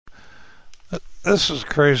This is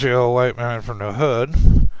Crazy Old White Man from the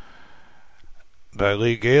Hood by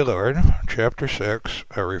Lee Gaylord, Chapter 6,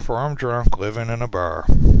 A Reformed Drunk Living in a Bar.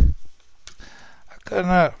 I could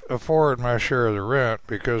not afford my share of the rent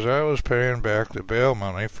because I was paying back the bail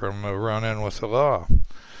money from the run-in with the law.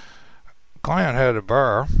 The client had a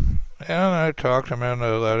bar, and I talked him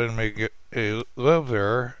into letting me live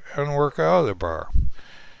there and work out of the bar.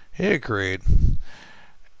 He agreed,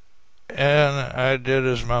 and I did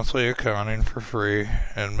his monthly accounting for free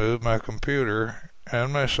and moved my computer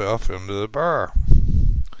and myself into the bar.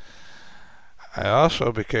 I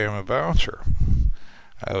also became a bouncer.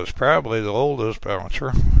 I was probably the oldest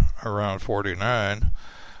bouncer, around 49,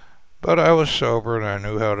 but I was sober and I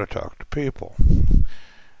knew how to talk to people.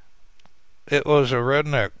 It was a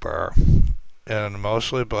redneck bar in a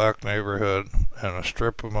mostly black neighborhood and a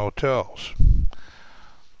strip of motels.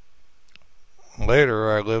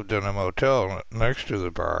 Later, I lived in a motel next to the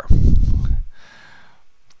bar.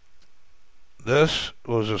 This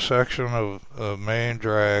was a section of the main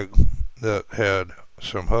drag that had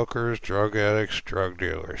some hookers, drug addicts, drug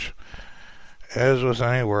dealers. As with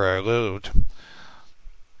anywhere I lived,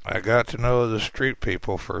 I got to know the street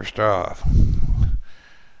people first off.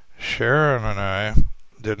 Sharon and I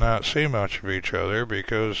did not see much of each other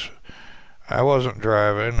because I wasn't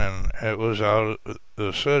driving and it was out of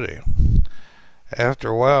the city. After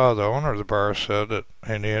a while, the owner of the bar said that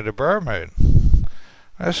he needed a barmaid.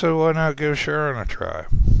 I said, why not give Sharon a try?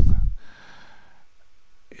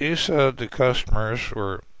 He said the customers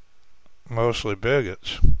were mostly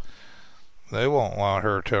bigots. They won't want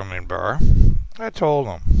her tending bar. I told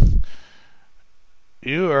him,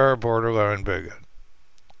 you are a borderline bigot,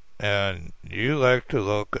 and you like to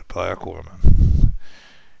look at black women.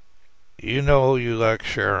 You know you like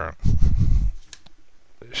Sharon.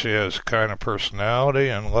 She has the kind of personality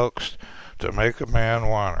and looks to make a man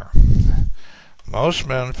want her. Most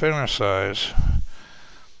men fantasize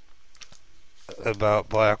about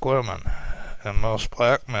black women, and most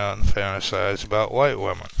black men fantasize about white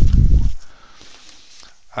women.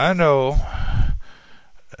 I know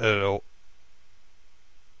that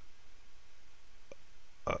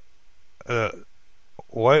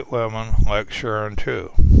white women like Sharon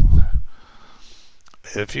too.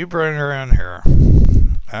 If you bring her in here,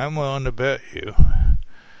 I'm willing to bet you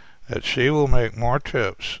that she will make more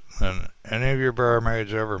tips than any of your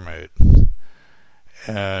barmaids ever made.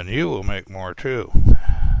 And you will make more too.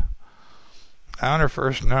 On her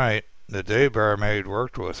first night, the day barmaid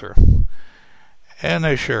worked with her, and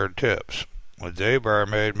they shared tips. The day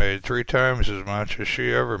barmaid made 3 times as much as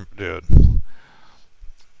she ever did.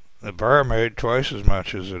 The barmaid twice as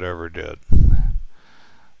much as it ever did.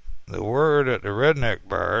 The word at the redneck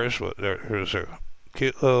bars was there's a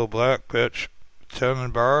cute little black bitch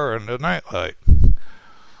tending bar and a nightlight.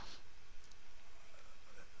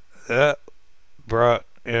 That brought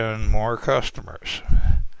in more customers.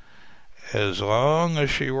 As long as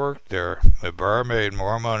she worked there, the bar made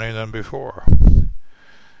more money than before.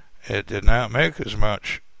 It did not make as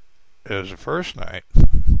much as the first night,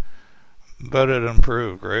 but it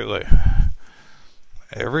improved greatly.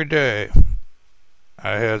 Every day,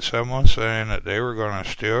 I had someone saying that they were going to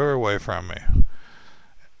steal her away from me.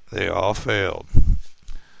 They all failed.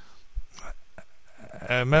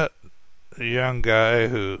 I met a young guy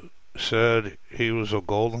who said he was a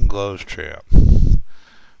Golden Gloves champ.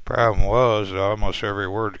 Problem was that almost every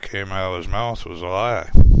word that came out of his mouth was a lie.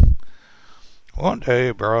 One day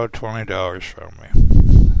he borrowed $20 from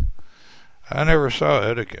me. I never saw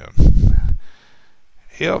it again.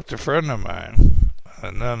 He helped a friend of mine,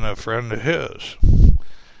 and then a friend of his.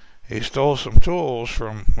 He stole some tools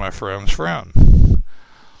from my friend's friend.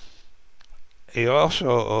 He also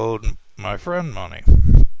owed my friend money.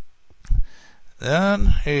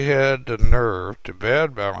 Then he had the nerve to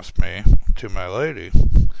badmouth me to my lady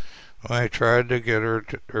when he tried to get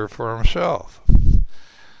her for himself.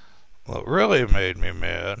 What really made me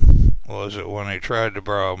mad was that when he tried to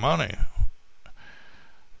borrow money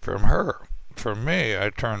from her, from me,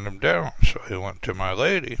 I turned him down, so he went to my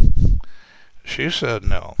lady. She said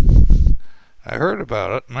no. I heard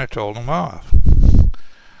about it and I told him off.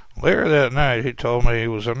 Later that night he told me he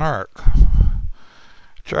was a narc. I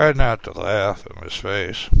tried not to laugh in his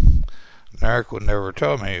face. Narc would never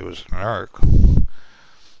tell me he was a narc.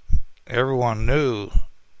 Everyone knew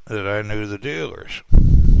that I knew the dealers.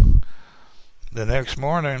 The next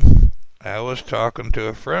morning I was talking to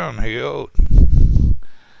a friend he owed.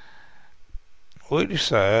 We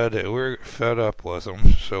decided that we were fed up with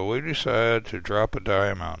him, so we decided to drop a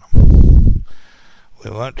dime on him.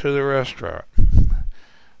 We went to the restaurant,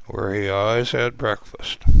 where he always had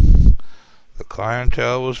breakfast. The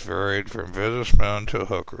clientele was varied from businessmen to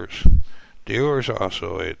hookers. Dealers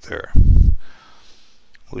also ate there.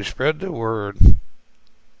 We spread the word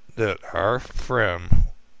that our friend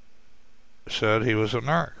said he was a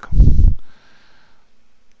narc.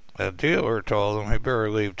 A dealer told him he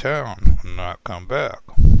better leave town and not come back.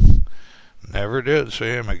 Never did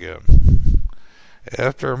see him again.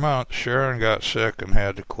 After a month, Sharon got sick and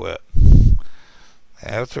had to quit.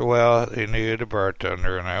 After a while, he needed a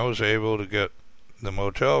bartender, and I was able to get the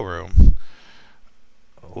motel room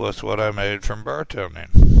with what I made from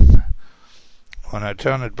bartending. When I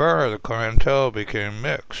tended bar, the clientele became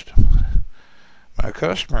mixed. My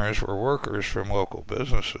customers were workers from local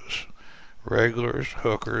businesses, regulars,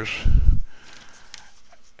 hookers,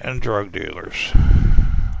 and drug dealers.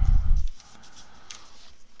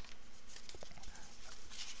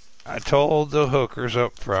 I told the hookers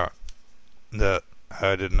up front that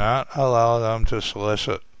I did not allow them to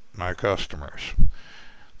solicit my customers.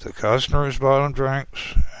 If the customers bought them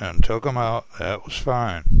drinks and took them out, that was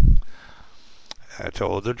fine. I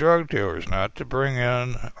told the drug dealers not to bring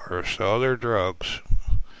in or sell their drugs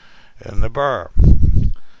in the bar.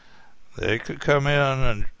 They could come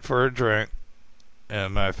in for a drink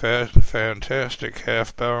and my fantastic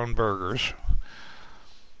half-pound burgers,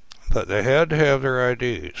 but they had to have their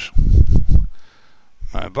IDs.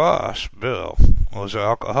 My boss, Bill, was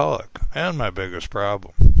alcoholic and my biggest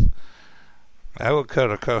problem. I would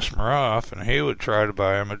cut a customer off and he would try to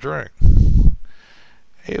buy him a drink.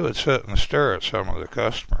 He would sit and stare at some of the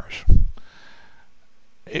customers.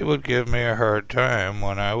 He would give me a hard time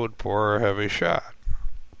when I would pour a heavy shot.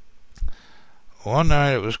 One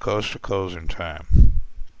night it was close to closing time.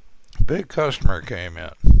 A big customer came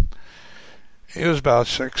in. He was about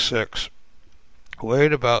 6'6",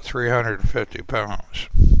 weighed about 350 pounds.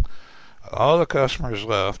 All the customers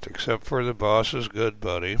left except for the boss's good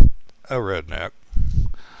buddy, a redneck.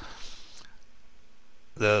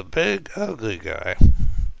 The big, ugly guy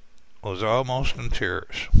was almost in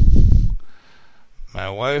tears. My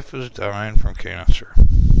wife is dying from cancer.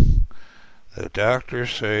 The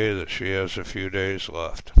doctors say that she has a few days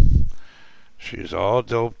left. She's all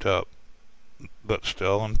doped up, but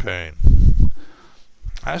still in pain.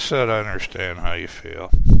 I said I understand how you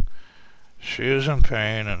feel. She is in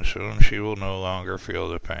pain, and soon she will no longer feel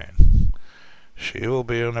the pain. She will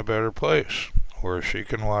be in a better place, where she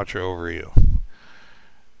can watch over you.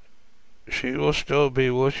 She will still be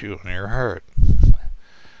with you in your heart.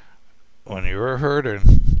 When you are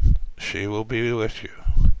hurting, she will be with you.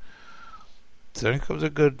 Think of the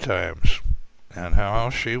good times, and how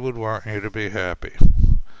she would want you to be happy.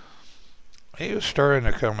 He was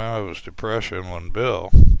starting to come out of his depression when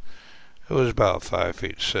Bill, who was about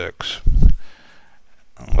 5'6",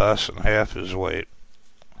 less than half his weight,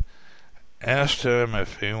 asked him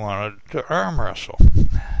if he wanted to arm wrestle.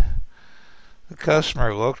 The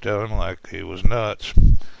customer looked at him like he was nuts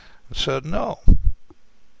and said no.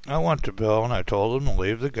 I went to Bill and I told him to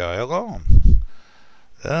leave the guy alone.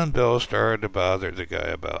 Then Bill started to bother the guy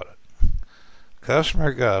about it. The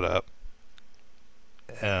customer got up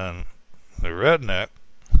and the redneck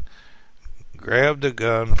grabbed a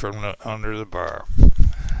gun from under the bar.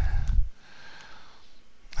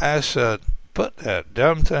 I said, "Put that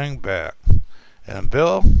dumb thing back. And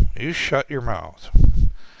Bill, you shut your mouth."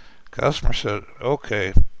 Customer said,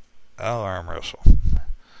 "Okay, I'll arm wrestle."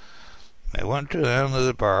 They went to the end of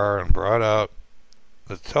the bar and brought out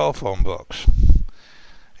the telephone books.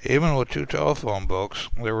 Even with 2 telephone books,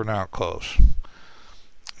 they were not close.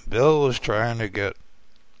 Bill was trying to get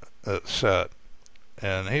it set,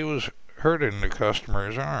 and he was hurting the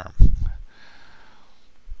customer's arm.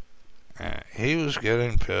 He was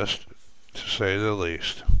getting pissed, to say the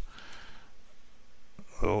least.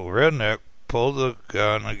 The redneck pulled the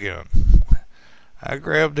gun again. I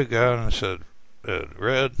grabbed the gun and said,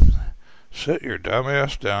 "Red, sit your dumb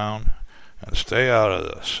ass down and stay out of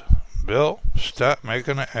this. Bill, stop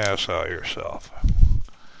making an ass out of yourself."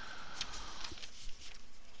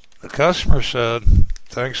 The customer said,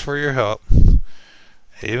 "Thanks for your help.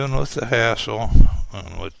 Even with the hassle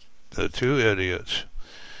and with the 2 idiots,"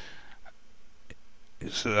 he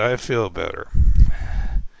said, "I feel better."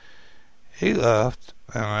 He left,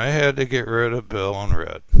 and I had to get rid of Bill and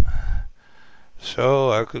Red,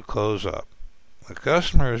 so I could close up. The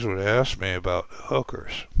customers would ask me about the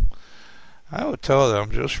hookers. I would tell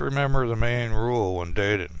them, just remember the main rule when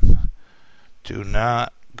dating. Do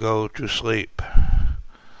not go to sleep.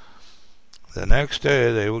 The next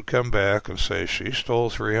day they would come back and say, "She stole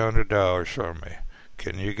 $300 from me.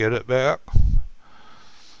 Can you get it back?"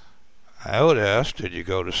 I would ask, "Did you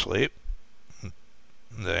go to sleep?"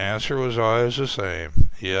 The answer was always the same,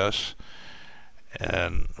 "Yes,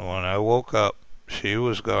 And when I woke up, she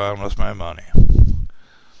was gone with my money.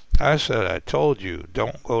 I said, I told you,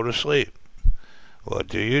 don't go to sleep. What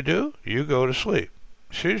do? You go to sleep.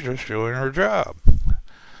 She's just doing her job.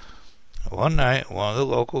 One night, one of the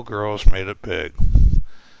local girls made it big.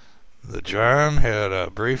 The John had a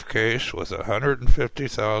briefcase with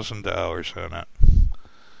 $150,000 in it.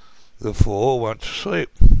 The fool went to sleep.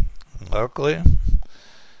 Luckily,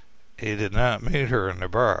 he did not meet her in the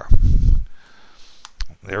bar.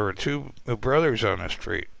 There were two brothers on the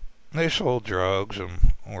street. They sold drugs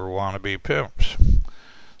and were wannabe pimps.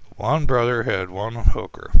 One brother had one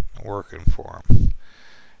hooker working for him.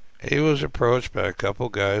 He was approached by a couple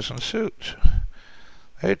guys in suits.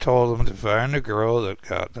 They told him to find the girl that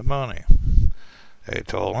got the money. They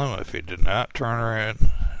told him if he did not turn her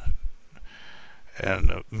in and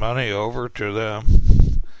the money over to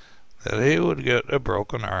them, that he would get a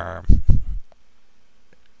broken arm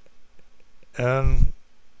and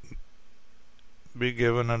be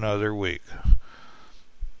given another week.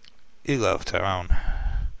 He left town.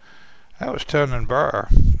 I was tending bar,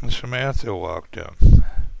 and Samantha walked in.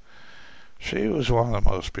 She was one of the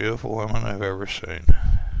most beautiful women I've ever seen.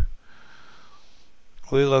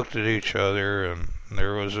 We looked at each other, and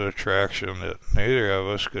there was an attraction that neither of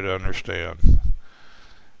us could understand.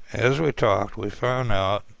 As we talked, we found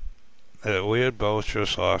out that we had both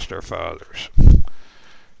just lost our fathers.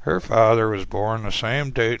 Her father was born the same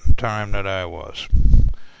date and time that I was.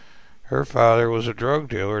 Her father was a drug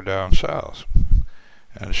dealer down south,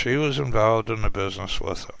 and she was involved in the business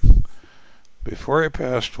with him. Before he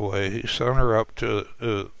passed away, he sent her up to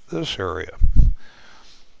this area.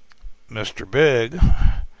 Mr. Big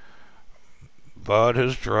bought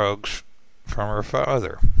his drugs from her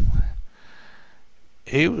father.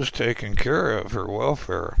 He was taking care of her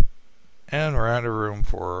welfare and ran a room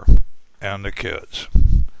for her and the kids.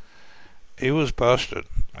 He was busted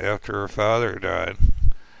after her father died,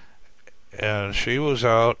 and she was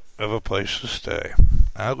out of a place to stay.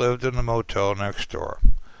 I lived in the motel next door.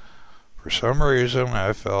 For some reason,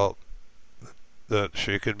 I felt that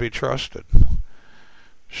she could be trusted.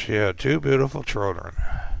 She had two beautiful children.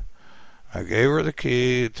 I gave her the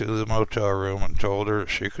key to the motel room and told her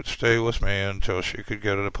she could stay with me until she could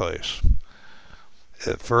get a place.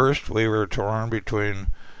 At first, we were torn between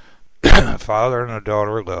father and a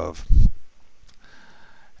daughter love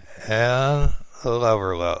and the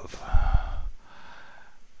lover love.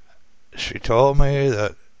 She told me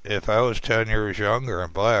that if I was 10 years younger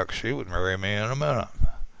and black, she would marry me in a minute.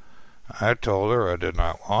 I told her I did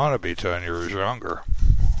not want to be 10 years younger.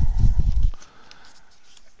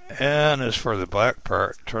 And as for the black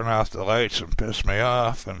part, turn off the lights and piss me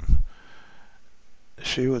off, and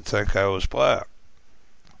she would think I was black.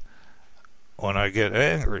 When I get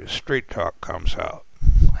angry, street talk comes out.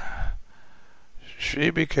 She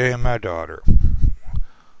became my daughter.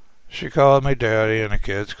 She called me daddy, and the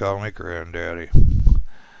kids called me granddaddy.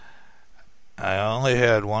 I only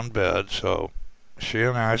had one bed, so she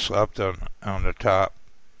and I slept on the top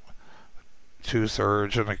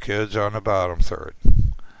 2/3 and the kids on the bottom third.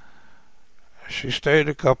 She stayed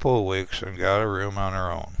a couple of weeks and got a room on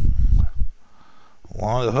her own.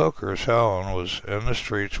 One of the hookers, Helen, was in the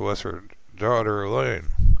streets with her daughter,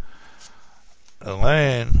 Elaine.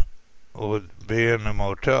 Elaine would be in the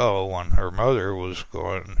motel when her mother was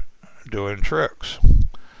doing tricks.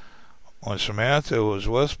 When Samantha was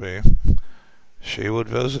with me, she would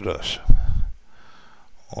visit us.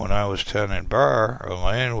 When I was tending bar,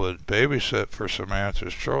 Elaine would babysit for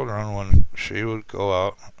Samantha's children when she would go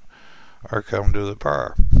out or come to the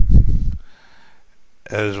bar.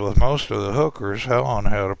 As with most of the hookers, Helen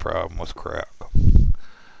had a problem with crack.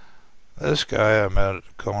 This guy I met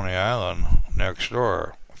at Coney Island next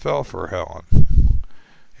door fell for Helen.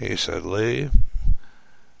 He said, Lee,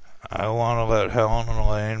 I want to let Helen and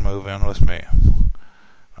Elaine move in with me.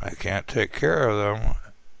 I can't take care of them,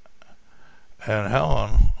 and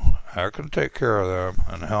Helen, I can take care of them,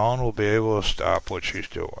 and Helen will be able to stop what she's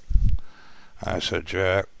doing. I said,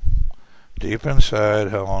 Jack, deep inside,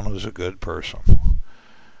 Helen is a good person,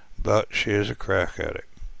 but she is a crack addict,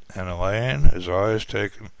 and Elaine is always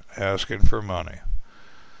asking for money.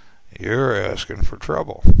 You're asking for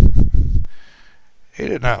trouble. He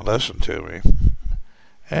did not listen to me,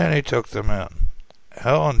 and he took them in.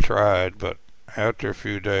 Helen tried, but after a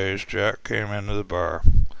few days, Jack came into the bar.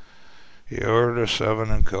 He ordered a 7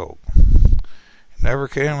 and Coke. He never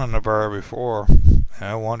came in the bar before, and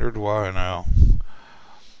I wondered why now.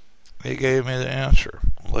 He gave me the answer.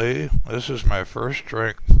 Lee, this is my first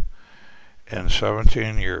drink in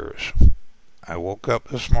 17 years. I woke up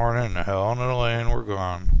this morning and Helen and Elaine were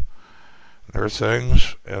gone. There are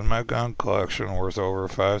things in my gun collection worth over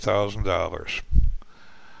 $5,000.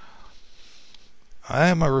 I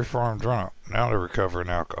am a reformed drunk, not a recovering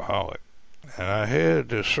alcoholic, and I had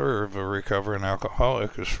to serve a recovering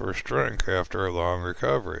alcoholic his first drink after a long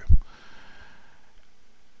recovery.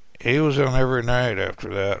 He was in every night after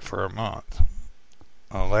that for a month.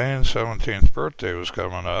 Elaine's 17th birthday was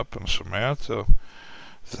coming up, and Samantha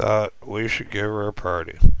thought we should give her a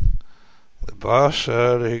party. The boss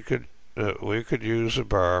said that we could use the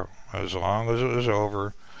bar as long as it was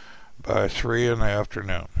over by 3 in the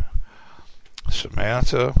afternoon.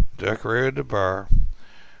 Samantha decorated the bar.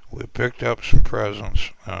 We picked up some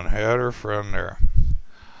presents and had her friend there.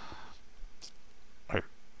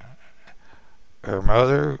 Her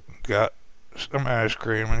mother got some ice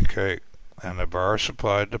cream and cake, and the bar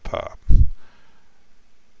supplied the pop.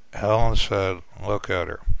 Helen said, "Look at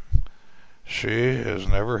her. She has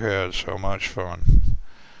never had so much fun.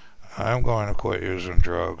 I'm going to quit using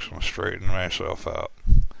drugs and straighten myself out."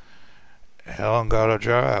 Helen got a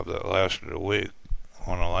job that lasted a week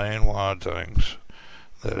when Elaine wanted things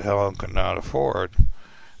that Helen could not afford,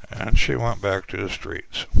 and she went back to the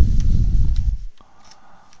streets.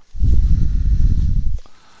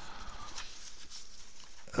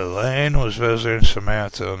 Elaine was visiting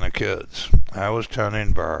Samantha and the kids. I was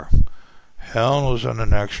tending bar. Helen was in the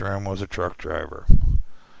next room with a truck driver.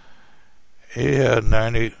 He had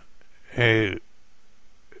 $98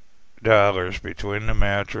 between the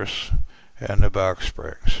mattress and the box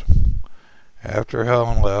springs. After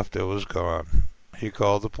Helen left, it was gone. He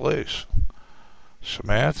called the police.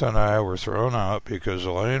 Samantha and I were thrown out because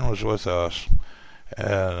Elaine was with us,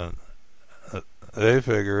 and they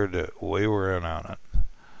figured that we were in on it.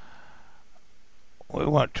 We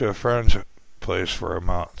went to a friend's place for a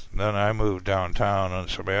month. Then I moved downtown, and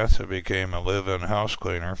Samantha became a live-in house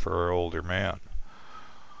cleaner for her older man.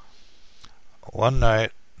 One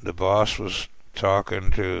night, the boss was talking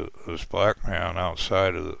to this black man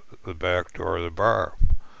outside of the back door of the bar.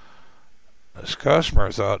 This customer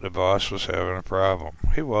thought the boss was having a problem.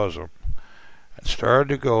 He wasn't, and started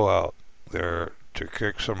to go out there to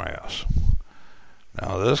kick some ass.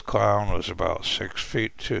 Now, this clown was about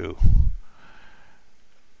 6'2",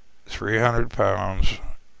 300 pounds,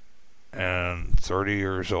 and 30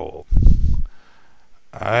 years old.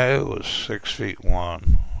 I was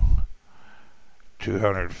 6'1",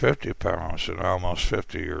 250 pounds, and almost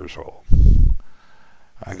 50 years old.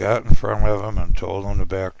 I got in front of him and told him to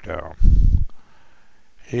back down.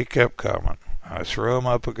 He kept coming. I threw him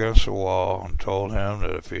up against the wall and told him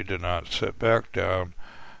that if he did not sit back down,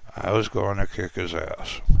 I was going to kick his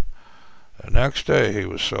ass. The next day he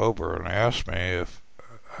was sober and asked me if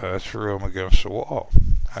I threw him against the wall.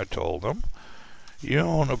 I told him, "You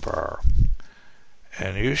own a bar,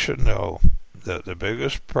 and you should know that the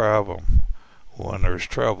biggest problem when there's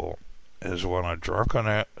trouble is when a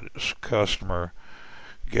drunken customer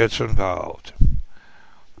gets involved.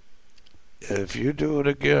 If you do it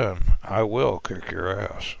again, I will kick your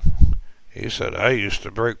ass." He said, "I used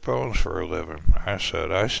to break bones for a living." I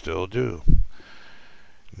said, "I still do."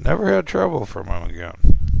 Never had trouble from him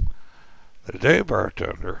again. The day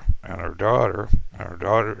bartender and her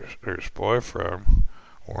daughter's boyfriend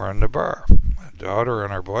were in the bar. The daughter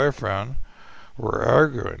and her boyfriend were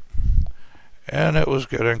arguing, and it was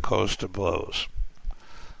getting close to blows.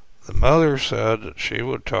 The mother said that she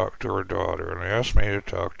would talk to her daughter and asked me to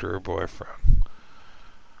talk to her boyfriend.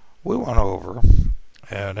 We went over,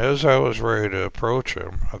 and as I was ready to approach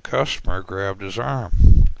him, a customer grabbed his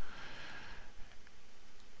arm.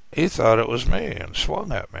 He thought it was me and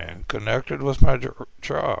swung at me and connected with my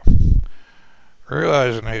jaw.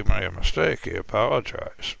 Realizing he made a mistake, he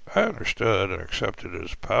apologized. I understood and accepted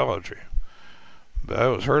his apology, but I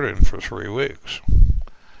was hurting for 3 weeks.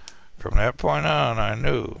 From that point on, I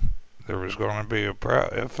knew there was going to be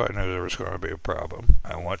if I knew there was going to be a problem,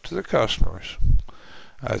 I went to the customers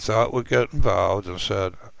I thought would get involved and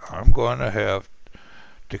said, "I'm going to have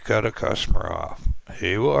to cut a customer off.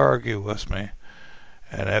 He will argue with me,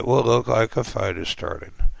 and it will look like a fight is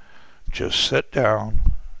starting. Just sit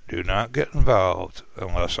down. Do not get involved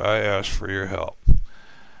unless I ask for your help.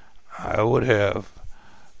 I would have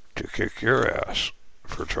to kick your ass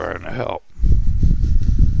for trying to help."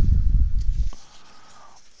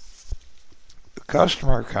 The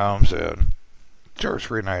customer comes in 2 or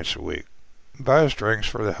 3 nights a week, buys drinks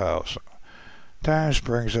for the house, times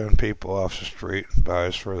brings in people off the street and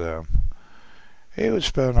buys for them. He would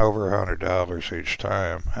spend over $100 each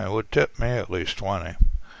time and would tip me at least 20.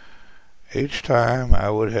 Each time I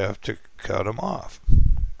would have to cut him off.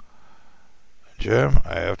 "Jim,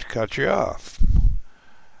 I have to cut you off.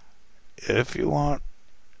 If you want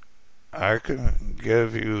I can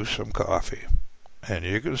give you some coffee, and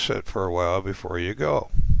you can sit for a while before you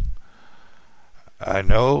go. I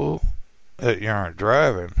know that you aren't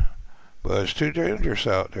driving, but it's too dangerous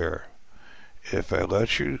out there if I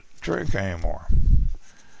let you drink anymore."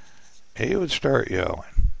 He would start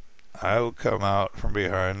yelling. I would come out from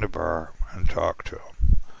behind the bar and talk to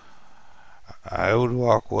him. I would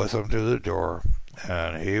walk with him to the door,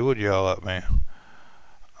 and he would yell at me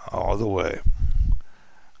all the way.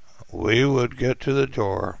 We would get to the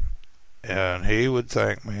door, and he would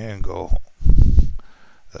thank me and go home.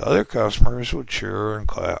 The other customers would cheer and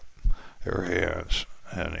clap their hands,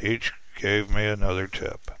 and each gave me another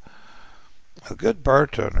tip. A good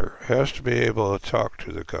bartender has to be able to talk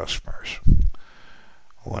to the customers.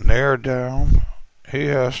 When they are down, he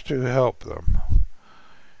has to help them.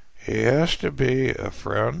 He has to be a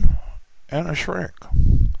friend and a shrink.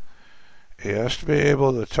 He has to be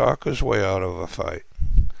able to talk his way out of a fight.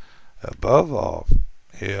 Above all,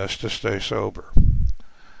 he has to stay sober.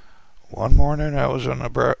 One morning I was in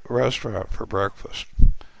a restaurant for breakfast.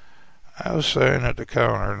 I was sitting at the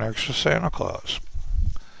counter next to Santa Claus.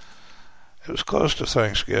 It was close to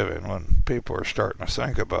Thanksgiving when people were starting to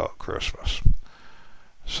think about Christmas.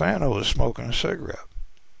 Santa was smoking a cigarette.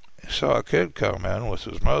 He saw a kid come in with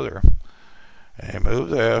his mother, and he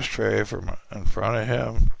moved the ashtray from in front of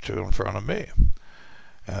him to in front of me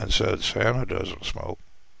and said, "Santa doesn't smoke,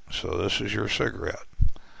 so this is your cigarette."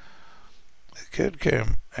 The kid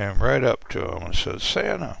came right up to him and said,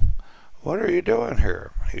 "Santa, what are you doing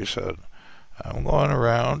here?" He said, "I'm going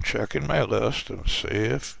around checking my list and see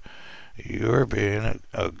if you are being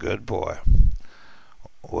a good boy.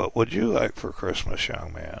 What would you like for Christmas,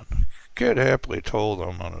 young man?" The kid happily told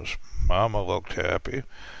him, and his mama looked happy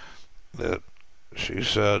that she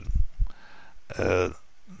said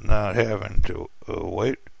not having to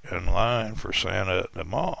wait in line for Santa at the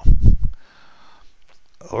mall.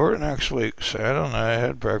 Over the next week, Santa and I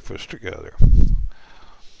had breakfast together,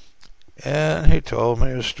 and he told me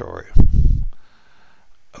his story.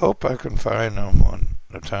 Hope I can find him when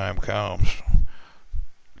the time comes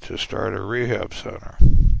to start a rehab center.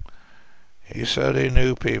 He said he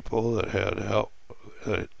knew people that had help,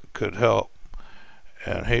 that could help,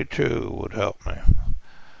 and he too would help me.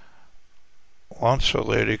 Once a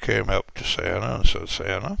lady came up to Santa and said,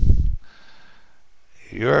 "Santa,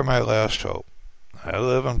 you are my last hope. I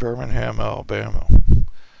live in Birmingham, Alabama.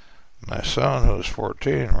 My son, who was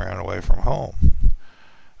 14, ran away from home.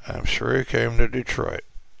 I'm sure he came to Detroit.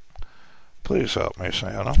 Please help me,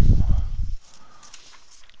 Santa."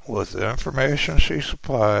 With the information she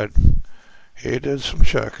supplied, he did some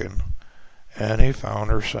checking, and he found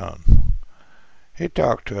her son. He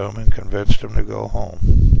talked to him and convinced him to go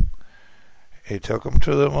home. He took him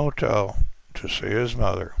to the motel to see his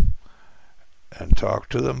mother and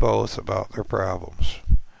talked to them both about their problems.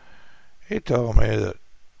 He told me that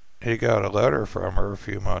he got a letter from her a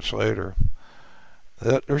few months later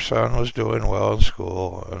that their son was doing well in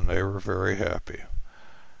school and they were very happy.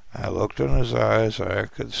 I looked in his eyes and I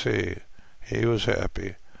could see he was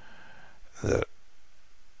happy that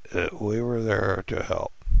we were there to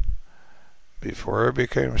help. Before he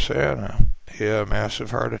became Santa, he had a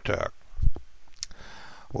massive heart attack.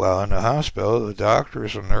 While in the hospital, the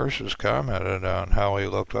doctors and nurses commented on how he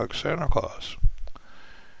looked like Santa Claus.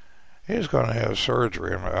 He was going to have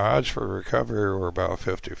surgery, and the odds for recovery were about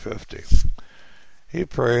 50-50. He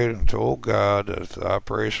prayed and told God that if the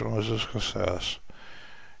operation was a success,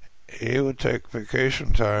 he would take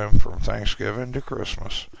vacation time from Thanksgiving to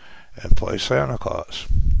Christmas and play Santa Claus.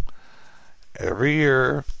 Every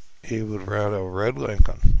year, he would rent a red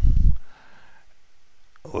Lincoln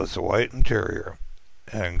with a white interior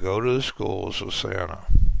and go to the schools as Santa.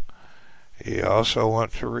 He also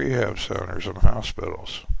went to rehab centers and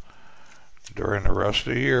hospitals. During the rest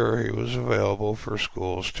of the year, he was available for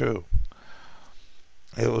schools too.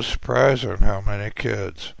 It was surprising how many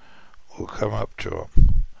kids would come up to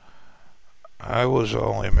him. I was the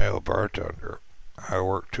only male bartender. I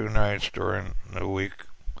worked 2 nights during the week,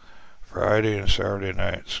 Friday and Saturday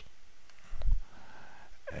nights,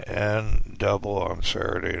 and double on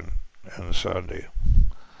Saturday and Sunday.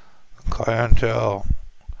 The clientele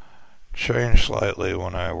changed slightly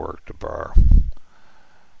when I worked the bar.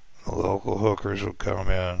 The local hookers would come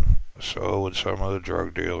in, so would some of the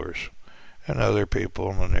drug dealers and other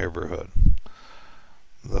people in the neighborhood.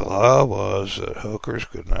 The law was that hookers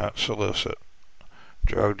could not solicit,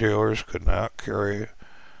 drug dealers could not carry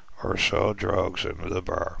or sell drugs into the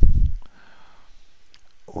bar.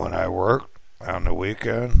 When I worked on the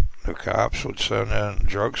weekend, the cops would send in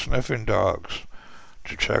drug-sniffing dogs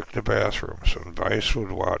to check the bathrooms, and Vice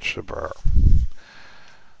would watch the bar.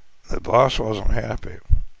 The boss wasn't happy,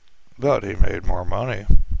 but he made more money,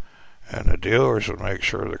 and the dealers would make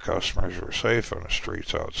sure the customers were safe on the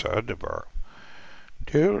streets outside the bar.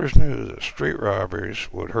 Dealers knew that street robberies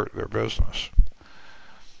would hurt their business.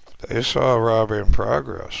 They saw a robbery in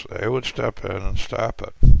progress. They would step in and stop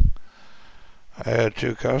it. I had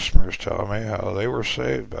 2 customers tell me how they were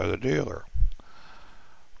saved by the dealer.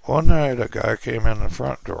 One night, a guy came in the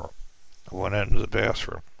front door and went into the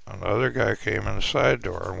bathroom. Another guy came in the side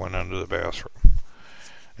door and went into the bathroom.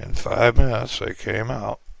 In 5 minutes, they came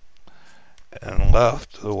out and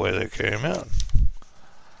left the way they came in.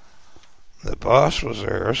 The boss was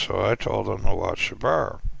there, so I told him to watch the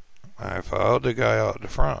bar. I followed the guy out the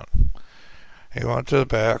front. He went to the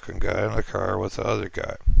back and got in the car with the other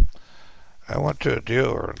guy. I went to a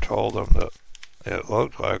dealer and told him that it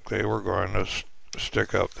looked like they were going to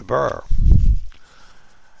stick up the bar.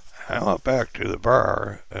 I went back to the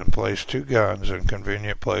bar and placed 2 guns in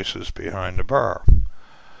convenient places behind the bar.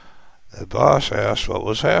 The boss asked what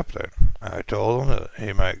was happening. I told him that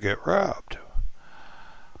he might get robbed.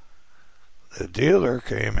 The dealer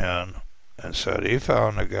came in and said he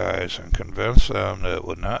found the guys and convinced them that it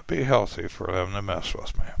would not be healthy for them to mess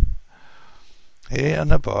with me. He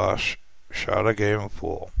and the boss shot a game of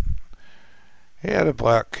pool. He had a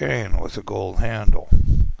black cane with a gold handle.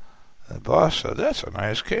 The boss said, "That's a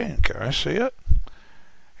nice cane. Can I see it?"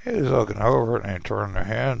 He was looking over it and he turned the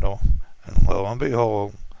handle, and lo and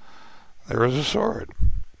behold, there was a sword.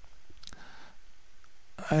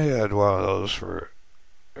 I had one of those for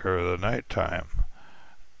the nighttime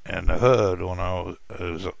in the hood when I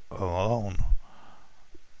was alone.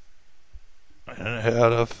 And it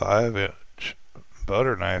had a 5-inch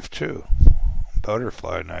butterfly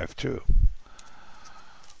knife too.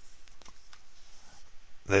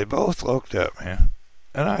 They both looked at me,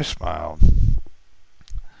 and I smiled.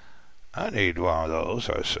 "I need one of those,"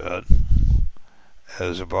 I said,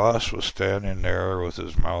 as the boss was standing there with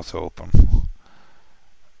his mouth open.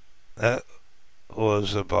 That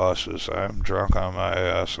was the boss's "I'm drunk on my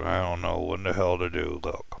ass and I don't know what the hell to do"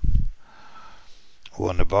 look.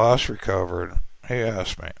 When the boss recovered, he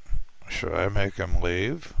asked me, should I make him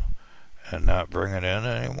leave and not bring it in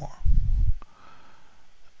anymore?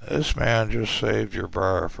 "This man just saved your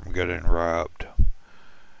bar from getting robbed.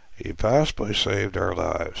 He possibly saved our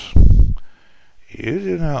lives. You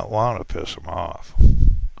do not want to piss him off.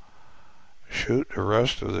 Shoot the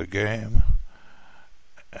rest of the game,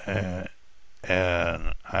 and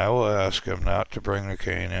I will ask him not to bring the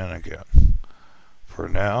cane in again. For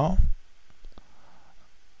now,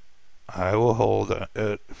 I will hold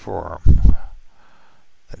it for him."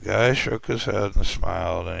 The guy shook his head and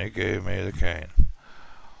smiled, and he gave me the cane.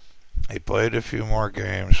 He played a few more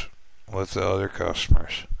games with the other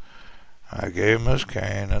customers. I gave him his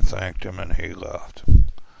cane and thanked him, and he left.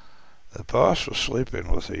 The boss was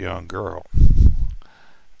sleeping with a younger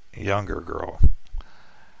girl.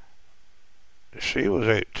 She was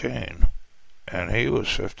 18, and he was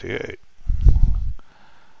 58.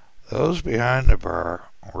 Those behind the bar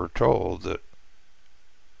were told that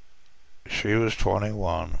she was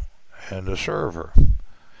 21 and to serve her.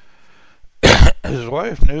 His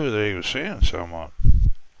wife knew that he was seeing someone.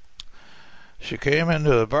 She came into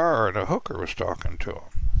the bar and a hooker was talking to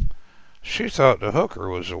him. She thought the hooker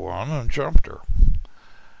was the one and jumped her.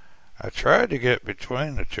 I tried to get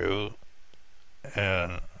between the two,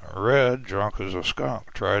 and Red, drunk as a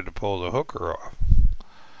skunk, tried to pull the hooker off.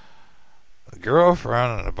 The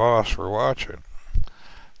girlfriend and the boss were watching.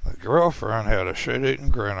 The girlfriend had a shit-eating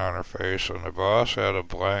grin on her face, and the boss had a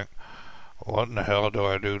blank "what in the hell do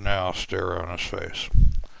I do now" stare on his face.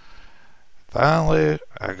 Finally,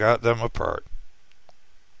 I got them apart,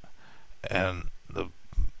 and the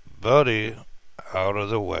buddy out of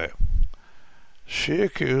the way. She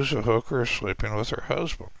accused the hooker of sleeping with her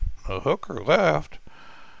husband. The hooker laughed,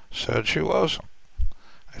 said she wasn't.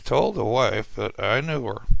 I told the wife that I knew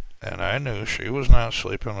her, and I knew she was not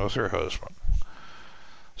sleeping with her husband.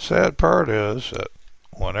 Sad part is that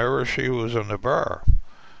whenever she was in the bar,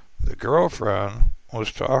 the girlfriend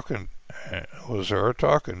was there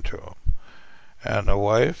talking to him, and the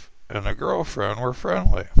wife and the girlfriend were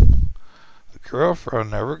friendly. The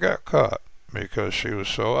girlfriend never got caught because she was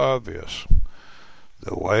so obvious.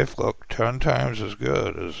 The wife looked 10 times as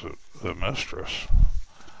good as the mistress.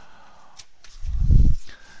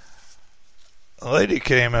 A lady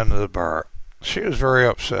came into the bar. She was very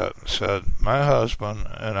upset and said, "My husband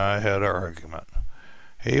and I had an argument.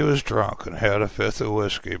 He was drunk and had a 5th of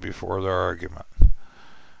whiskey before the argument.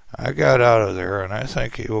 I got out of there, and I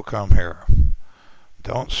think he will come here.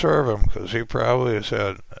 Don't serve him, because he probably has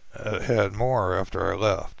had more after I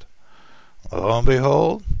left." Lo and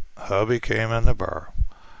behold, hubby came in the bar.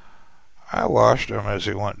 I watched him as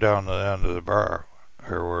he went down to the end of the bar,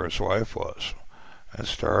 or where his wife was, and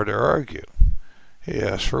started to argue. He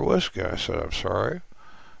asked for whiskey. I said, I'm sorry,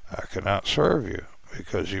 I cannot serve you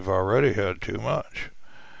because you've already had too much.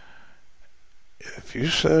 If you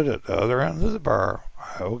sit at the other end of the bar,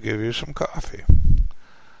 I will give you some coffee.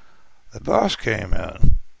 The boss came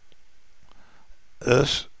in.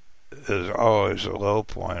 This is always the low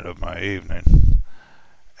point of my evening.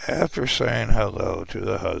 After saying hello to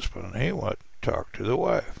the husband, he went to talk to the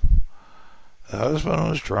wife. The husband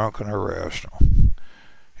was drunk and irrational.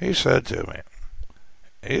 He said to me,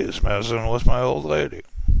 he is messing with my old lady.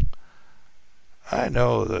 I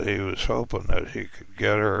know that he was hoping that he could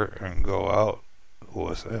get her and go out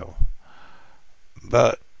with him.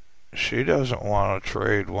 But she doesn't want to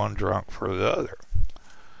trade one drunk for the other.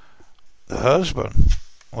 The husband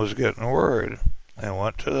was getting worried and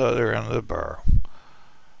went to the other end of the bar.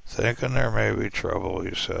 Thinking there may be trouble,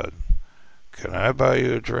 he said, can I buy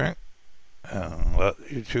you a drink and let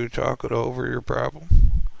you two talk it over your problem?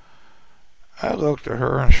 I looked at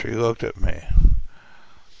her and she looked at me.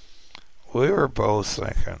 We were both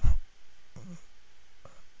thinking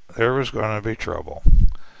there was going to be trouble.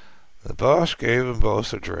 The boss gave them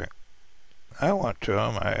both a drink. I went to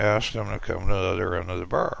him. I asked him to come to the other end of the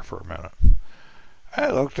bar for a minute. I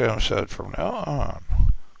looked at him and said, from now on,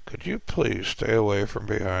 could you please stay away from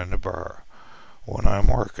behind the bar when I'm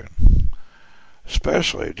working?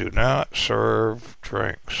 Especially do not serve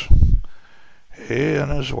drinks. He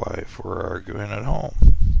and his wife were arguing at home.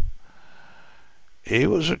 He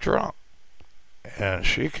was a drunk, and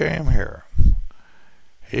she came here.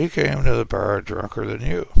 He came to the bar drunker than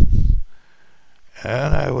you,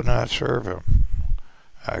 and I would not serve him.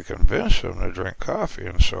 I convinced him to drink coffee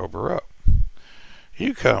and sober up.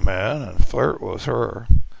 You come in and flirt with her,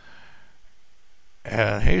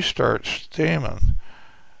 and he starts steaming,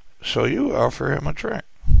 so you offer him a drink.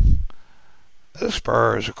 This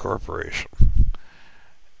bar is a corporation.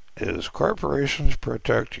 Is corporations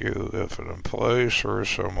protect you if an employee serves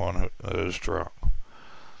someone who is drunk?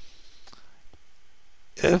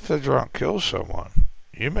 If the drunk kills someone,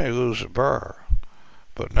 you may lose the bar,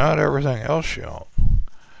 but not everything else you own.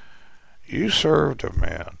 You served a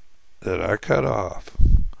man that I cut off.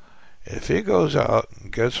 If he goes out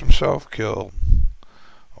and gets himself killed,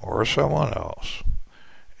 or someone else,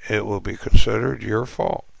 it will be considered your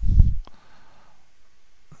fault.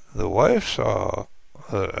 The wife saw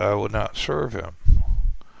that I would not serve him.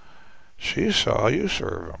 She saw you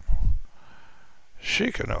serve him.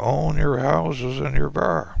 She can own your houses and your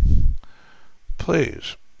bar.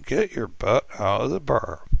 Please, get your butt out of the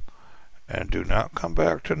bar and do not come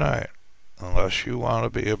back tonight unless you want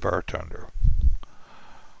to be a bartender.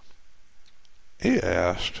 He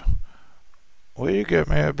asked, will you get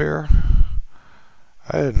me a beer?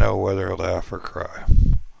 I didn't know whether to laugh or cry.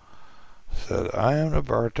 Said, I am the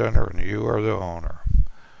bartender and you are the owner.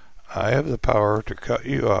 I have the power to cut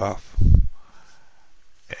you off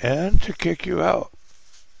and to kick you out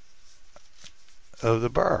of the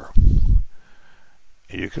bar.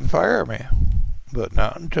 You can fire me, but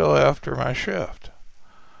not until after my shift.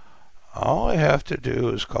 All I have to do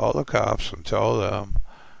is call the cops and tell them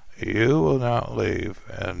you will not leave,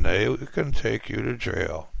 and they can take you to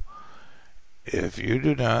jail if you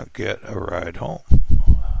do not get a ride home.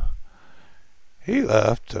 He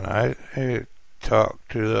left, and I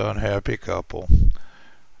talked to the unhappy couple.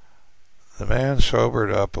 The man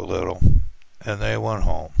sobered up a little, and they went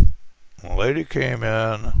home. The lady came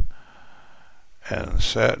in and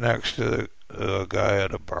sat next to the guy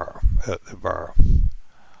at the bar.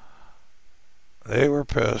 They were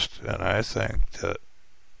pissed, and I think that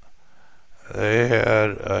they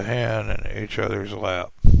had a hand in each other's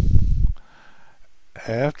lap.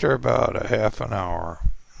 After about a half an hour,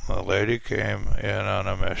 the lady came in on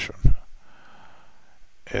a mission.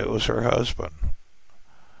 It was her husband.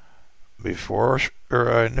 Before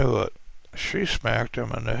I knew it, she smacked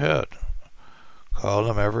him in the head, called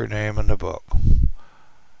him every name in the book,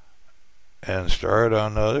 and started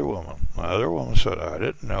on the other woman. The other woman said, I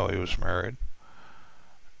didn't know he was married.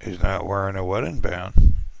 He's not wearing a wedding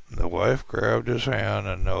band. The wife grabbed his hand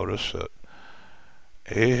and noticed that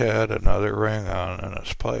he had another ring on in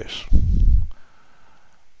its place.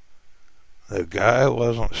 The guy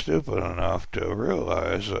wasn't stupid enough to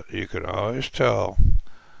realize that you could always tell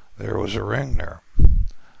there was a ring there.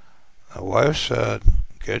 The wife said,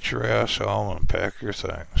 get your ass home and pack your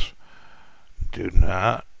things. Do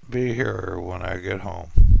not be here when I get home.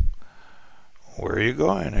 Where are you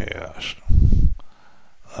going? He asked.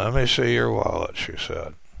 Let me see your wallet, she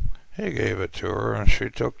said. He gave it to her, and she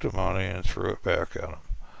took the money and threw it back at him.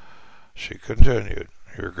 She continued,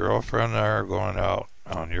 "Your girlfriend and I are going out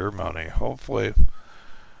on your money. Hopefully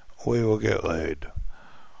we will get laid."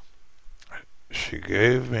 She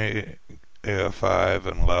gave me a $5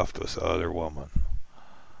 and left with the other woman.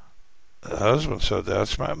 The husband said,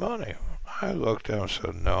 "That's my money." I looked at him and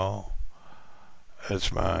said, "No,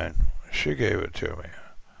 it's mine. She gave it to me.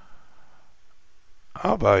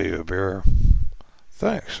 I'll buy you a beer."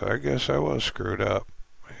 "Thanks, I guess I was screwed up,"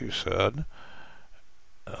 he said,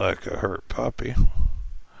 like a hurt puppy.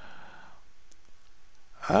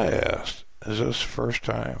 I asked, "Is this the first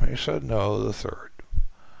time?" He said, "No, the third."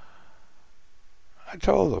 I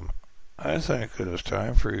told him, "I think it is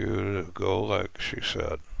time for you to go like she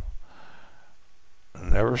said." I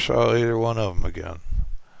never saw either one of them again.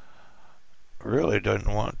 Really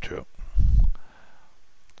didn't want to.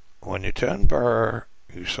 When you tend bar,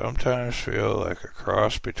 you sometimes feel like a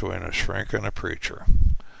cross between a shrink and a preacher.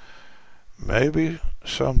 Maybe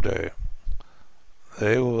someday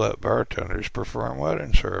they will let bartenders perform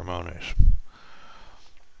wedding ceremonies.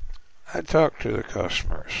 I talked to the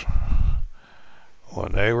customers.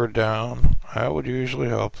 When they were down, I would usually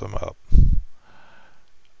help them up.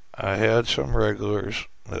 I had some regulars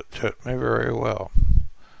that tipped me very well.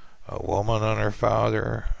 A woman and her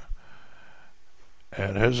father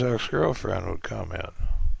and his ex-girlfriend would come in.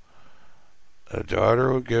 The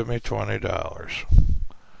daughter would give me $20.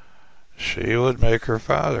 She would make her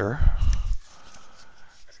father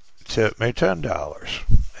tip me $10,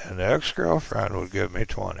 and the ex-girlfriend would give me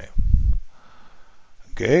 $20.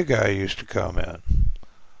 A gay guy used to come in.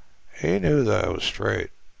 He knew that I was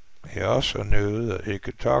straight. He also knew that he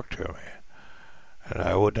could talk to me, and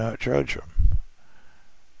I would not judge him.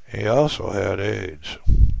 He also had AIDS.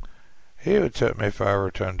 He would tip me $5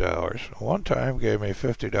 or $10. One time gave me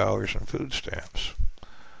 $50 in food stamps.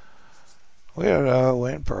 We had a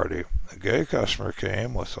Halloween party. A gay customer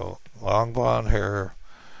came with a long blonde hair,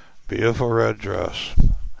 beautiful red dress.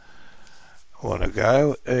 When a guy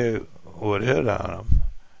would hit on him,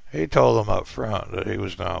 he told them up front that he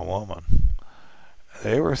was not a woman.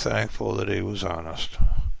 They were thankful that he was honest.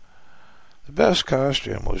 The best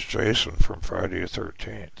costume was Jason from Friday the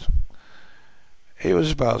 13th. He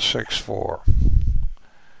was about 6'4".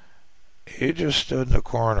 He just stood in the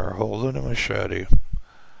corner holding a machete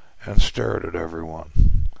and stared at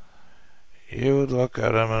everyone. You would look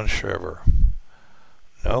at him and shiver.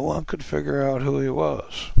 No one could figure out who he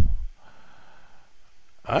was.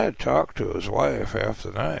 I had talked to his wife half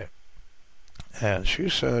the night, and she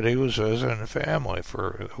said he was visiting family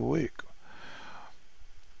for a week.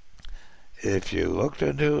 If you looked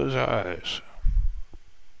into his eyes,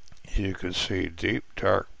 you could see deep,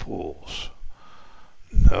 dark pools.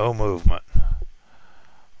 No movement.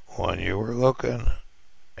 When you were looking,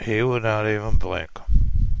 he would not even blink.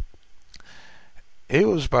 He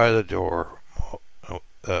was by the door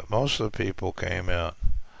that most of the people came in,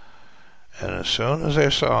 and as soon as they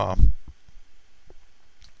saw him,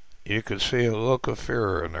 you could see a look of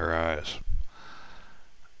fear in their eyes.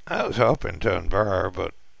 I was helping tend bar,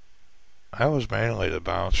 but I was mainly the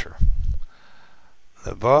bouncer.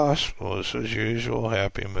 The boss was his usual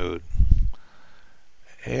happy mood.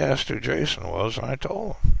 He asked who Jason was, and I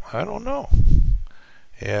told him, I don't know.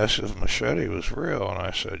 He asked if the machete was real, and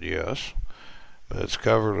I said yes, but it's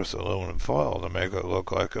covered with aluminum foil to make it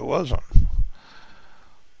look like it wasn't.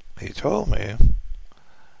 He told me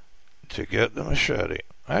to get the machete.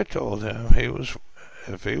 I told him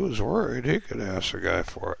if he was worried, he could ask the guy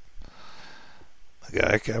for it. The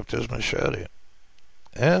guy kept his machete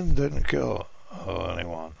and didn't kill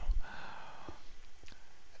anyone.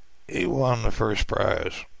 He won the first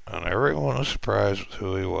prize, and everyone was surprised with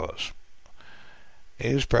who he was.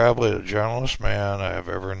 He's probably the gentlest man I have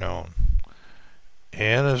ever known. He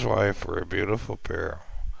and his wife were a beautiful pair,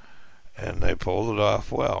 and they pulled it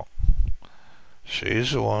off well.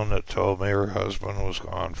 She's the one that told me her husband was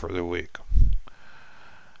gone for the week.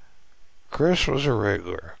 Chris was a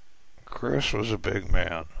regular. Chris was a big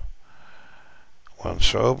man. When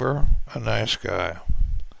sober, a nice guy.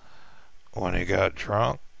 When he got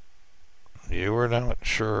drunk, you were not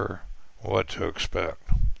sure what to expect.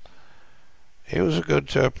 He was a good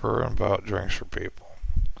tipper and bought drinks for people.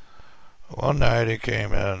 One night he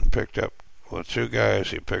came in and picked up with two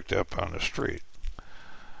guys he picked up on the street.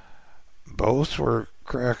 Both were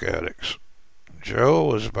crack addicts. Joe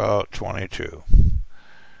was about 22.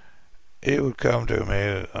 He would come to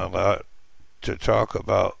me a lot to talk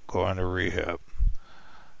about going to rehab.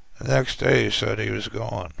 The next day he said he was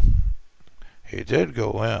going. He did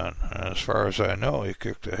go in, and as far as I know, he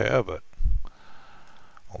kicked a habit.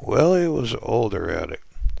 Willie was an older addict,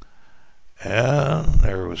 and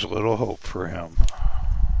there was little hope for him.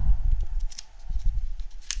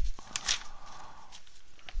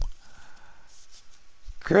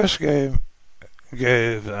 Chris gave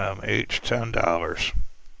them each $10,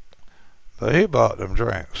 but he bought them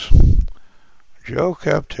drinks. Joe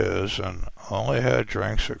kept his and only had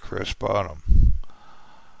drinks that Chris bought him.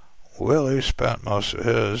 Willie spent most of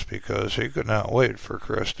his because he could not wait for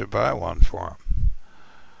Chris to buy one for him.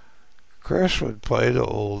 Chris would play the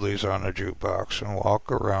oldies on the jukebox and walk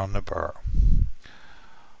around the bar.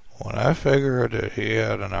 When I figured that he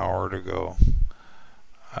had an hour to go,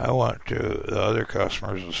 I went to the other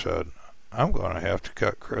customers and said, I'm going to have to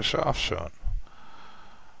cut Chris off soon.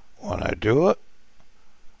 When I do it,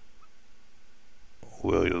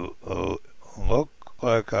 will you look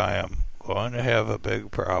like I am going to have a big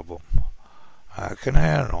problem? I can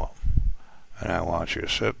handle them, and I want you to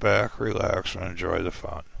sit back, relax, and enjoy the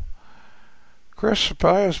fun. Chris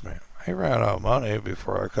surprised me. He ran out of money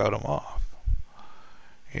before I cut him off.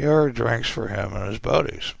 He ordered drinks for him and his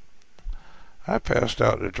buddies. I passed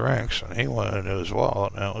out the drinks, and he went into his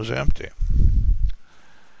wallet, and it was empty.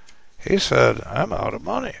 He said, I'm out of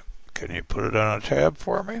money. Can you put it on a tab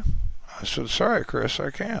for me? I said, sorry, Chris,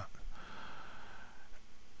 I can't.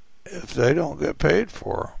 If they don't get paid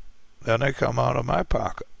for, then they come out of my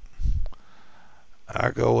pocket.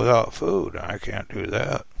 I go without food. I can't do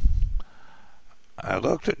that. I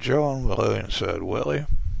looked at Joe and Willie and said, Willie,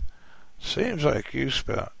 seems like you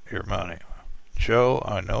spent your money. Joe,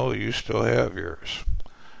 I know you still have yours.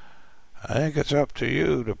 I think it's up to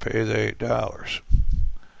you to pay the $8.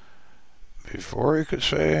 Before he could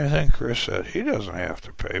say anything, Chris said, he doesn't have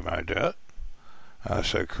to pay my debt. I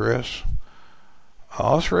said, Chris,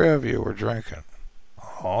 all three of you were drinking.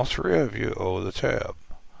 All three of you owe the tab.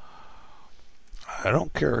 I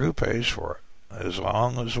don't care who pays for it, as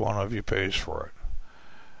long as one of you pays for it.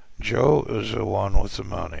 Joe is the one with the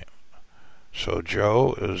money, so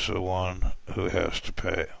Joe is the one who has to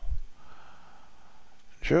pay.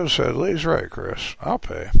 Joe said, Lee's right, Chris, I'll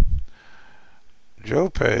pay. Joe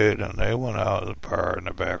paid, and they went out of the bar in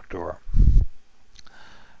the back door.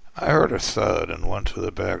 I heard a thud and went to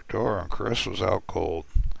the back door, and Chris was out cold.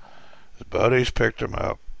 His buddies picked him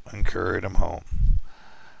up and carried him home.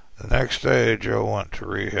 The next day, Joe went to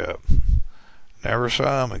rehab. Never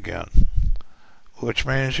saw him again, which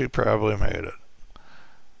means he probably made it.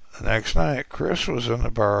 The next night, Chris was in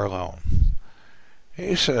the bar alone.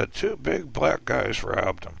 He said 2 big black guys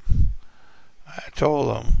robbed him. I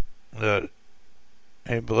told him that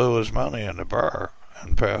he blew his money in the bar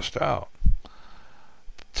and passed out.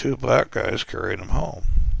 2 black guys carried him home.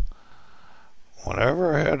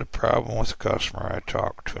 Whenever I had a problem with a customer, I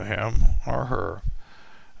talked to him or her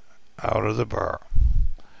out of the bar.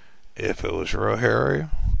 If it was real hairy,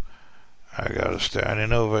 I got a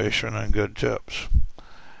standing ovation and good tips.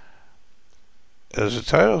 As the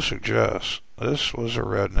title suggests, this was a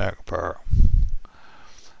redneck bar.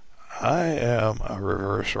 I am a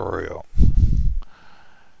reverse Oreo.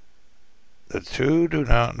 The two do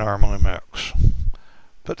not normally mix,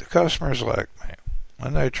 but the customers liked me,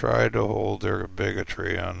 and they tried to hold their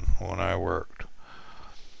bigotry in when I worked.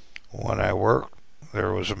 When I worked,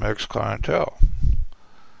 there was a mixed clientele.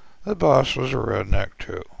 The boss was a redneck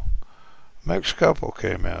too. A mixed couple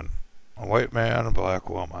came in, a white man and a black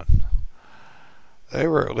woman. They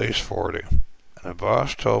were at least 40, and the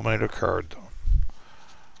boss told me to card them.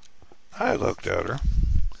 I looked at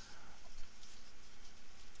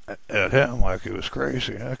him like he was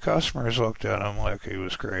crazy, and the customers looked at him like he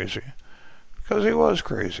was crazy, because he was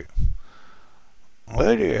crazy. The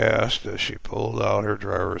lady asked as she pulled out her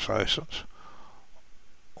driver's license,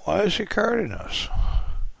 "Why is he carding us?"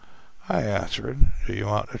 I answered, "Do you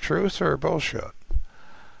want the truth or bullshit?"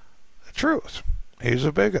 "The truth. He's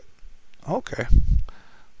a bigot." "Okay."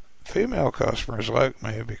 Female customers liked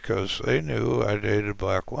me because they knew I dated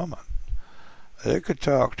black women. They could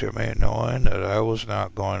talk to me knowing that I was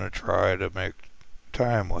not going to try to make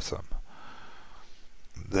time with them.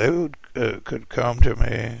 They could come to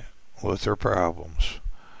me with their problems,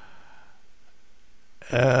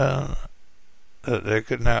 and that they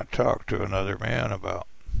could not talk to another man about.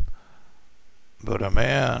 But a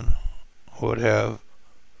man would have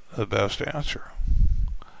the best answer.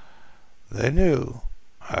 They knew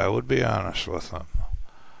I would be honest with them.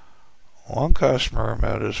 One customer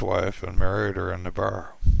met his wife and married her in the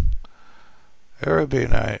bar. There would be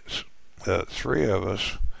nights that 3 of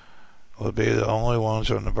us would be the only ones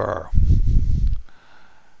in the bar.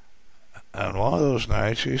 And one of those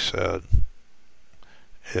nights he said,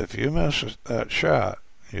 "If you miss that shot,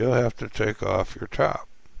 you'll have to take off your top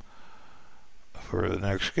for the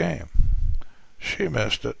next game." She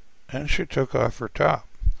missed it, and she took off her top.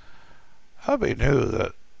 Hubby knew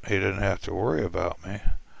that he didn't have to worry about me.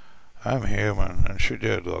 I'm human, and she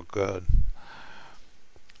did look good.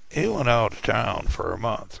 He went out of town for a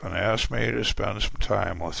month and asked me to spend some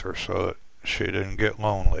time with her so that she didn't get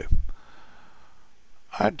lonely.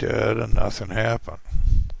 I did, and nothing happened.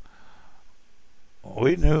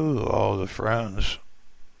 We knew all the friends.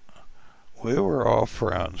 We were all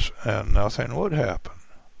friends, and nothing would happen.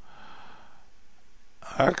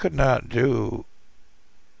 I could not do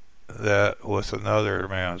that with another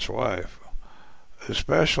man's wife,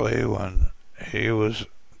 especially when he was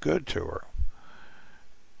good to her.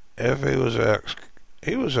 If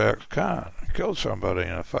he was ex-con, killed somebody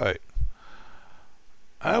in a fight.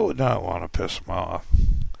 I would not want to piss him off.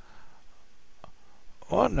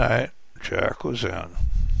 One night, Jack was in.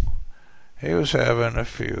 He was having a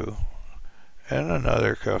few, and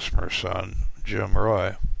another customer's son, Jim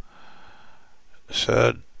Roy,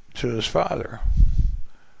 said to his father,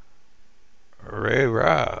 Ray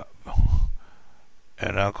Rob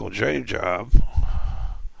and Uncle J Job,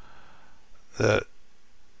 that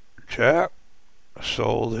Jack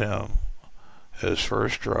sold him his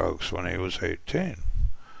first drugs when he was 18.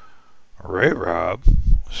 Ray Rob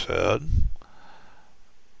said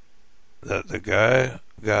that the guy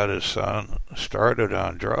got his son started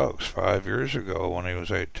on drugs 5 years ago when he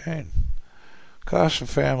was 18. Cost the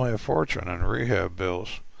family a fortune in rehab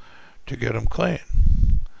bills to get him clean.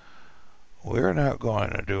 We're not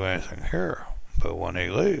going to do anything here, but when he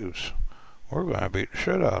leaves, we're going to beat the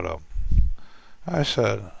shit out of him. I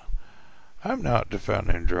said, I'm not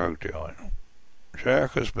defending drug dealing.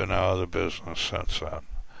 Jack has been out of the business since then.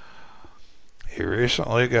 He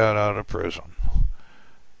recently got out of prison,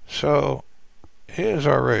 so he has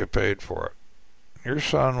already paid for it. Your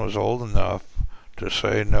son was old enough to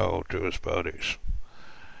say no to his buddies.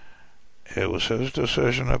 It was his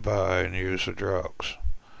decision to buy and use the drugs.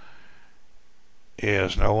 He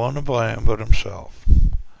has no one to blame but himself.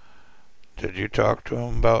 Did you talk to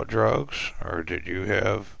him about drugs, or did you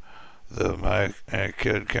have the my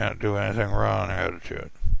kid can't do anything wrong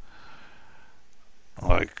attitude,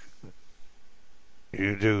 like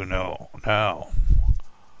you do know now?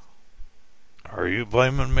 Are you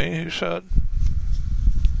blaming me? He said.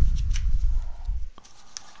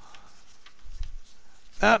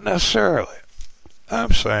 Not necessarily.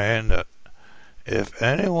 I'm saying that if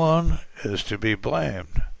anyone is to be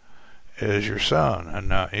blamed, it is your son and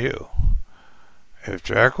not you. If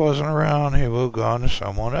Jack wasn't around, he would have gone to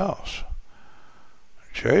someone else.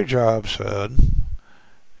 J. Job said,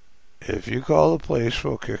 if you call the police,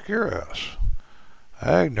 we'll kick your ass.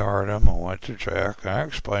 I ignored him and went to Jack and I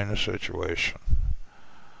explained the situation.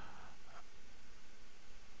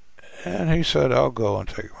 And he said, I'll go and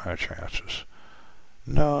take my chances.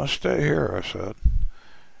 No, stay here, I said,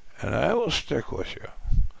 and I will stick with you.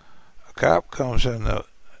 A cop comes in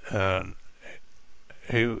and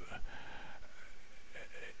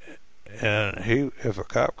if a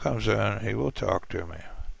cop comes in, he will talk to me.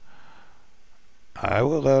 I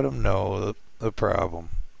will let him know the problem,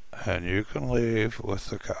 and you can leave with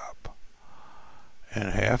the cop. In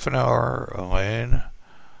half an hour, Elaine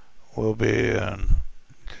will be in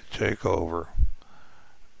to take over.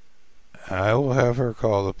 I will have her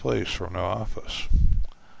call the police from the office.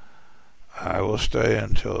 I will stay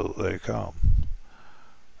until they come.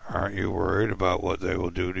 Aren't you worried about what they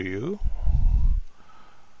will do to you?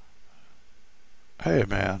 Hey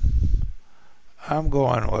man, I'm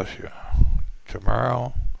going with you.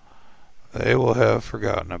 Tomorrow, they will have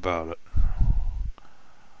forgotten about it.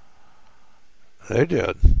 They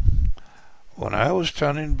did. When I was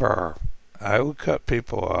tending bar, I would cut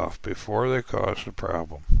people off before they caused a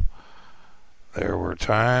problem. There were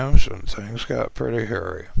times when things got pretty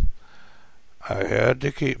hairy. I had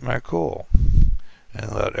to keep my cool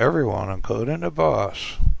and let everyone, including the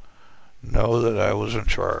boss, know that I was in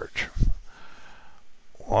charge.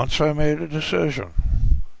 Once I made a decision,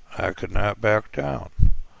 I could not back down.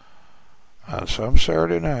 On some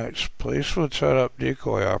Saturday nights, police would set up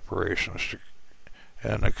decoy operations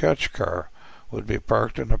and the catch car would be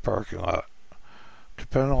parked in the parking lot to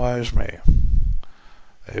penalize me.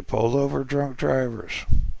 They pulled over drunk drivers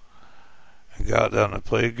and got them to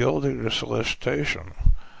plead guilty to solicitation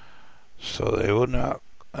so they would not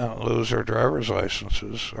lose their driver's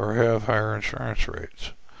licenses or have higher insurance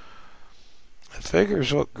rates. The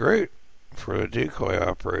figures look great for a decoy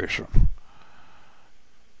operation,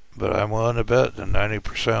 but I'm willing to bet that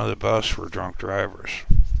 90% of the busts were drunk drivers.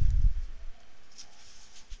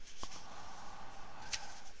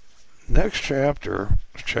 Next chapter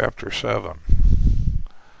is chapter 7.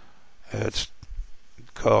 It's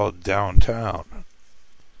called Downtown.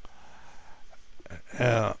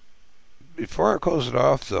 Before I close it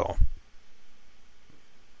off, though,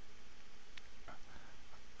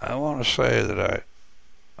 I want to say that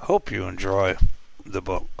hope you enjoy the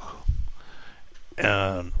book.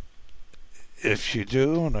 And if you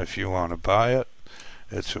do, and if you want to buy it,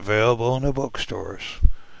 it's available in the bookstores.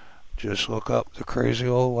 Just look up The Crazy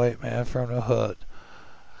Old White Man from the Hood.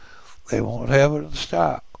 They won't have it in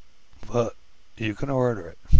stock, but you can order it.